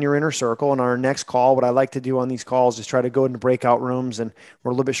people in your inner circle. And on our next call, what I like to do on these calls is try to go into breakout rooms, and we're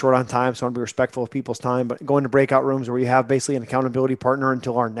a little bit short on time, so I want to be respectful of people's time, but go into breakout rooms where you have basically an accountability partner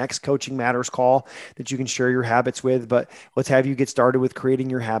until our next Coaching Matters call that you can share your habits with. But let's have you get started with creating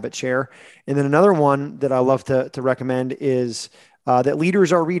your habit share. And then another one that I love to recommend is that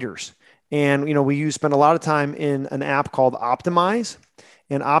leaders are readers. And, we spend a lot of time in an app called Optimize,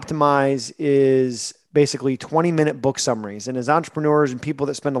 and Optimize is basically 20-minute book summaries. And as entrepreneurs and people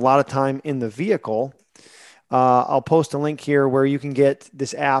that spend a lot of time in the vehicle, I'll post a link here where you can get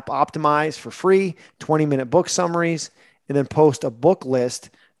this app Optimize for free, 20-minute book summaries, and then post a book list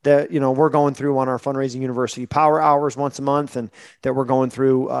that, we're going through on our Fundraising University Power Hours once a month, and that we're going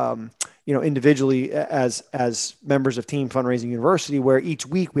through, individually as members of Team Fundraising University, where each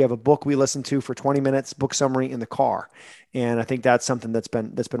week we have a book we listen to for 20 minutes, book summary in the car. And I think that's something that's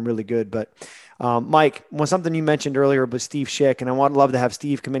been really good. But Mike, something you mentioned earlier was Steve Schick, and I would love to have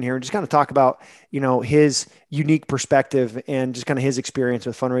Steve come in here and just kind of talk about, his unique perspective and just kind of his experience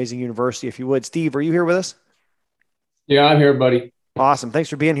with Fundraising University. If you would, Steve, are you here with us? Yeah, I'm here, buddy. Awesome. Thanks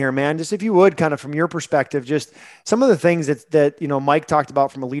for being here, man. Just if you would, kind of from your perspective, just some of the things that Mike talked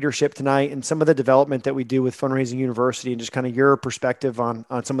about from a leadership tonight, and some of the development that we do with Fundraising University, and just kind of your perspective on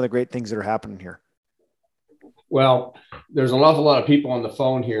some of the great things that are happening here. Well, there's an awful lot of people on the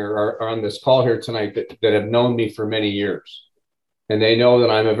phone here or on this call here tonight that have known me for many years. And they know that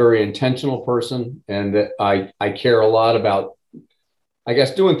I'm a very intentional person, and that I care a lot about, I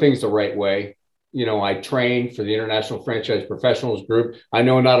guess, doing things the right way. I train for the International Franchise Professionals Group. I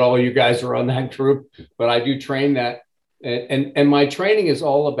know not all you guys are on that group, but I do train that. And my training is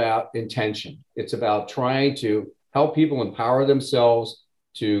all about intention. It's about trying to help people empower themselves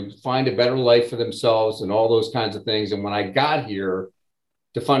to find a better life for themselves and all those kinds of things. And when I got here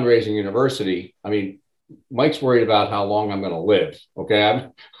to Fundraising University, I mean, Mike's worried about how long I'm going to live. Okay.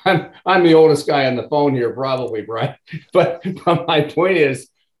 I'm the oldest guy on the phone here, probably, Brian. But my point is,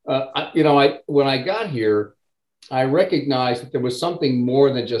 when I got here, I recognized that there was something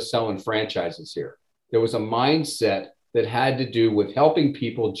more than just selling franchises here. There was a mindset that had to do with helping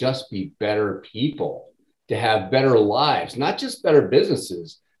people just be better people, to have better lives, not just better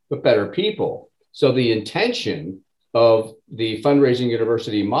businesses, but better people. So the intention of the Fundraising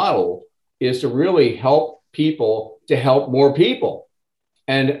University model is to really help people to help more people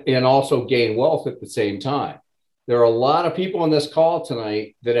and also gain wealth at the same time. There are a lot of people on this call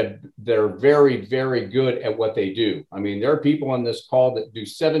tonight that are very, very good at what they do. I mean, there are people on this call that do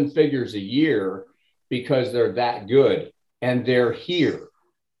 7 figures a year because they're that good, and they're here.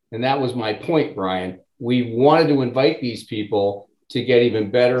 And that was my point, Brian. We wanted to invite these people to get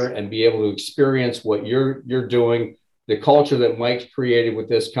even better and be able to experience what you're doing, the culture that Mike's created with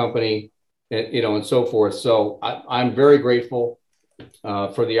this company, and so forth. So I'm very grateful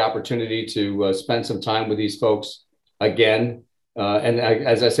for the opportunity to spend some time with these folks again.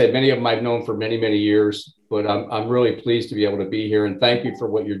 As I said, many of them I've known for many, many years, but I'm really pleased to be able to be here. And thank you for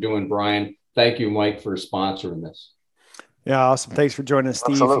what you're doing, Brian. Thank you, Mike, for sponsoring this. Yeah, awesome. Thanks for joining us,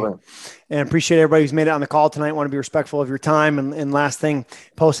 Steve. Absolutely. And appreciate everybody who's made it on the call tonight. Want to be respectful of your time. And last thing,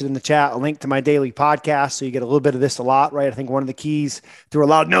 posted in the chat, a link to my daily podcast. So you get a little bit of this a lot, right? I think one of the keys, threw a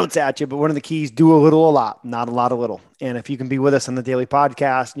lot of notes at you, but one of the keys, do a little, a lot, not a lot, a little. And if you can be with us on the daily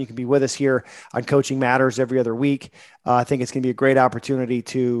podcast and you can be with us here on Coaching Matters every other week, I think it's going to be a great opportunity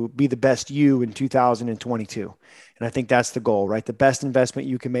to be the best you in 2022. And I think that's the goal, right? The best investment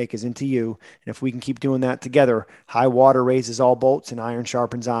you can make is into you. And if we can keep doing that together, high water raises all boats and iron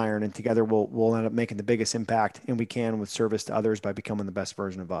sharpens iron. And together we'll end up making the biggest impact, and we can with service to others by becoming the best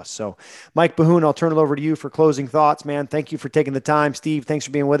version of us. So Mike Bahun, I'll turn it over to you for closing thoughts, man. Thank you for taking the time. Steve, thanks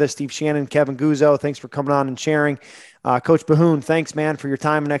for being with us. Steve Shannon, Kevin Guzzo, thanks for coming on and sharing. Coach Bahun, thanks, man, for your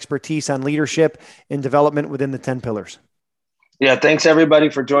time and expertise on leadership and development within the 10 pillars. Yeah, thanks everybody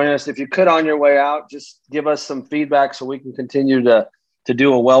for joining us. If you could, on your way out, just give us some feedback so we can continue to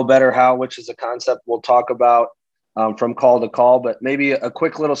do a well, better, how, which is a concept we'll talk about from call to call. But maybe a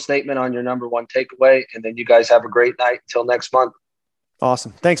quick little statement on your number one takeaway, and then you guys have a great night until next month.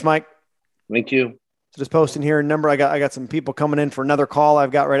 Awesome. Thanks, Mike. Thank you. So just posting here a number. I got some people coming in for another call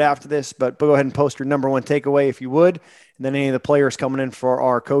I've got right after this, but go ahead and post your number one takeaway if you would. And then any of the players coming in for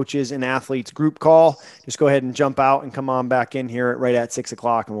our coaches and athletes group call, just go ahead and jump out and come on back in here right at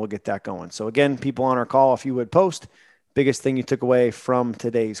 6:00 and we'll get that going. So again, people on our call, if you would post biggest thing you took away from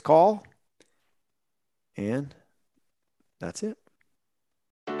today's call. And that's it.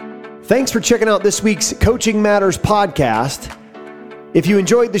 Thanks for checking out this week's Coaching Matters podcast. If you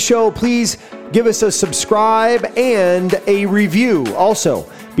enjoyed the show, please give us a subscribe and a review. Also,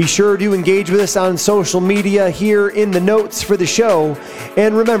 be sure to engage with us on social media here in the notes for the show.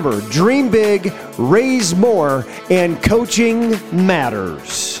 And remember, dream big, raise more, and coaching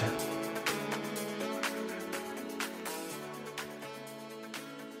matters.